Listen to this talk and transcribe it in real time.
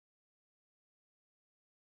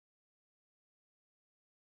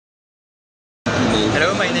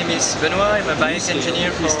name is Benoît, I'm a bike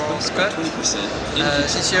engineer for Scott.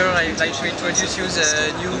 This year I'd like to introduce you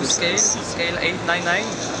the new scale 899.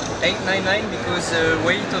 899 because the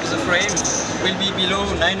weight of the frame will be below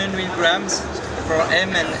 900 grams for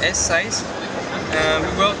M and S size. We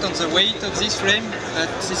worked on the weight of this frame, but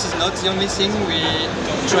this is not the only thing. We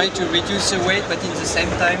try to reduce the weight, but in the same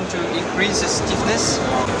time to increase the stiffness.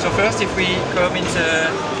 So first, if we come in the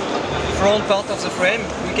front part of the frame,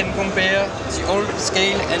 we can compare the old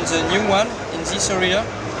scale and the new one in this area.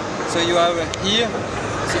 So you have here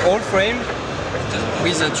the old frame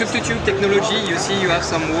with a tube-to-tube technology. You see you have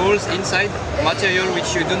some walls inside, material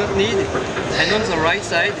which you do not need. And on the right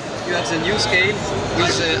side you have the new scale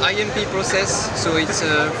with the IMP process, so it's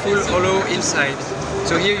a full hollow inside.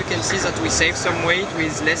 So here you can see that we save some weight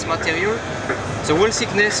with less material. The wall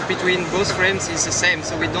thickness between both frames is the same,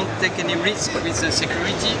 so we don't take any risk with the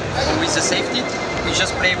security or with the safety, we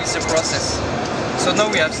just play with the process. So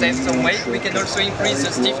now we have saved some weight. We can also increase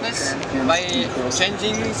the stiffness by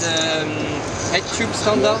changing the head tube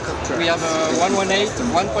standard. We have a 118,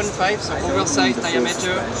 1.5, so oversized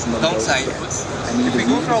diameter downside. If we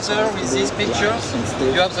go further with these pictures,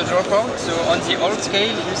 you have the dropout. So on the old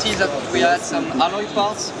scale, you see that we had some alloy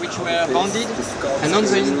parts which were bonded, and on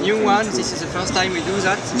the new one, this is the first time we do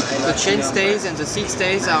that. The chain stays and the seat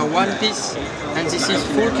stays are one piece, and this is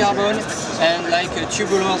full carbon and like a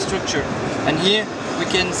tubular structure. And here we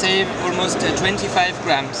can save almost 25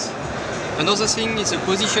 grams. Another thing is the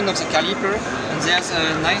position of the caliper, and there's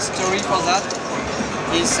a nice story for that.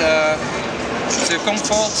 Is the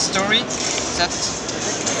comfort story, that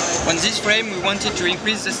on this frame we wanted to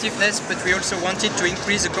increase the stiffness, but we also wanted to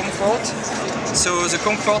increase the comfort. So the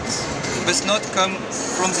comfort must not come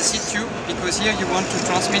from the seat tube, because here you want to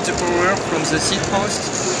transmit the power from the seat post,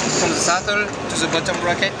 from the saddle to the bottom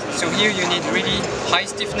bracket. So here you need really high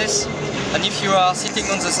stiffness, and if you are sitting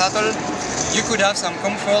on the saddle, you could have some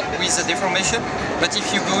comfort with the deformation, but if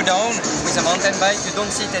you go down with a mountain bike, you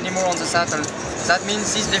don't sit anymore on the saddle. That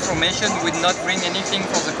means this deformation would not bring anything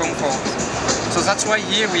for the comfort. So that's why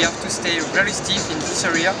here we have to stay very stiff in this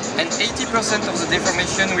area, and 80% of the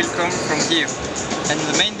deformation will come from here. And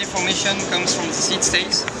the main deformation comes from the seat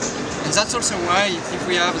stays. And that's also why if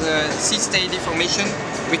we have the seat stay deformation,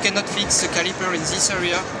 we cannot fix the caliper in this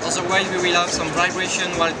area, otherwise we will have some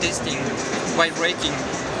vibration while testing, while braking.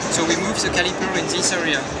 So we move the caliper in this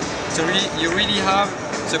area. So you really have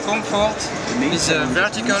the comfort with the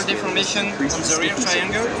vertical deformation on the rear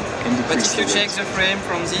triangle, but if you check the frame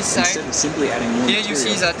from this side, here you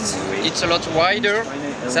see that it's a lot wider.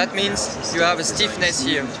 That means you have a stiffness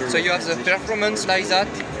here. So you have the performance like that,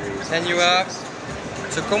 and you have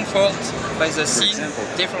the comfort by the seat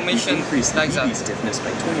deformation like that.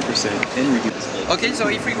 Okay, so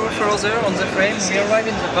if we go further on the frame, we arrive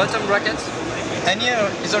in the bottom bracket. And here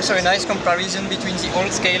is also a nice comparison between the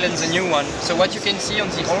old scale and the new one. So what you can see on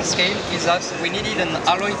the old scale is that we needed an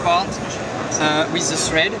alloy part with the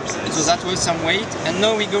thread, so that was some weight, and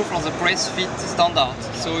now we go for the press fit standard.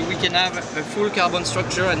 So we can have a full carbon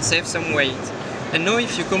structure and save some weight. And now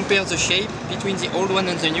if you compare the shape between the old one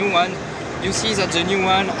and the new one, you see that the new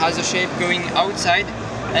one has a shape going outside,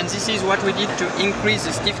 and this is what we did to increase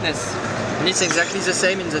the stiffness. And it's exactly the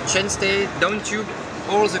same in the chainstay, down tube.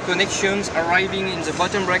 All the connections arriving in the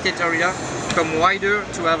bottom bracket area come wider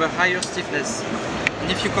to have a higher stiffness.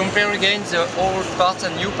 And if you compare again the old part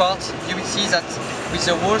and new part, you will see that with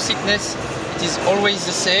the wall thickness it is always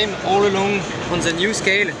the same all along on the new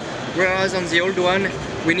scale, whereas on the old one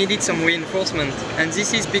we needed some reinforcement. And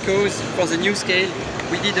this is because for the new scale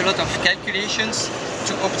we did a lot of calculations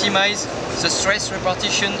to optimize the stress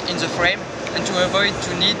repartition in the frame and to avoid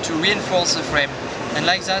to need to reinforce the frame. And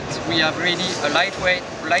like that we have really a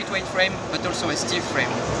lightweight frame, but also a stiff frame.